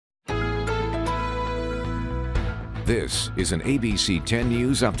This is an ABC 10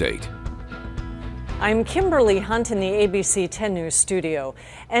 News update. I'm Kimberly Hunt in the ABC 10 News studio.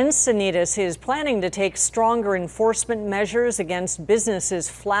 Encinitas is planning to take stronger enforcement measures against businesses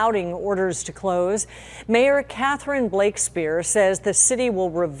flouting orders to close. Mayor Catherine Blakespear says the city will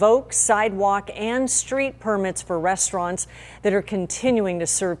revoke sidewalk and street permits for restaurants that are continuing to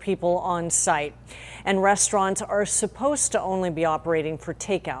serve people on site. And restaurants are supposed to only be operating for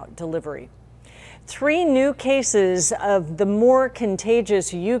takeout delivery. 3 new cases of the more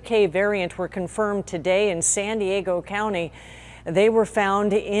contagious UK variant were confirmed today in San Diego County. They were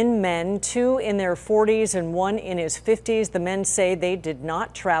found in men, 2 in their 40s and 1 in his 50s. The men say they did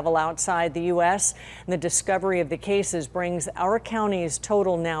not travel outside the U.S. And the discovery of the cases brings our county's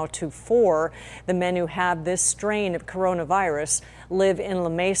total now to 4. The men who have this strain of coronavirus live in La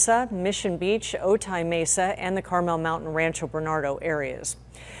Mesa, Mission Beach, Otay Mesa, and the Carmel Mountain Rancho Bernardo areas.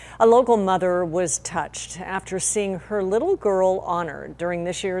 A local mother was touched after seeing her little girl honored during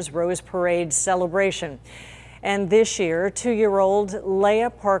this year's Rose Parade celebration. And this year, 2-year-old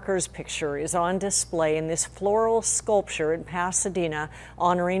Leah Parker's picture is on display in this floral sculpture in Pasadena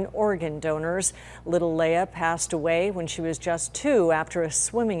honoring organ donors. Little Leah passed away when she was just 2 after a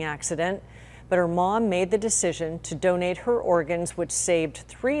swimming accident, but her mom made the decision to donate her organs, which saved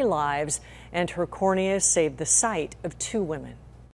 3 lives, and her cornea saved the sight of 2 women.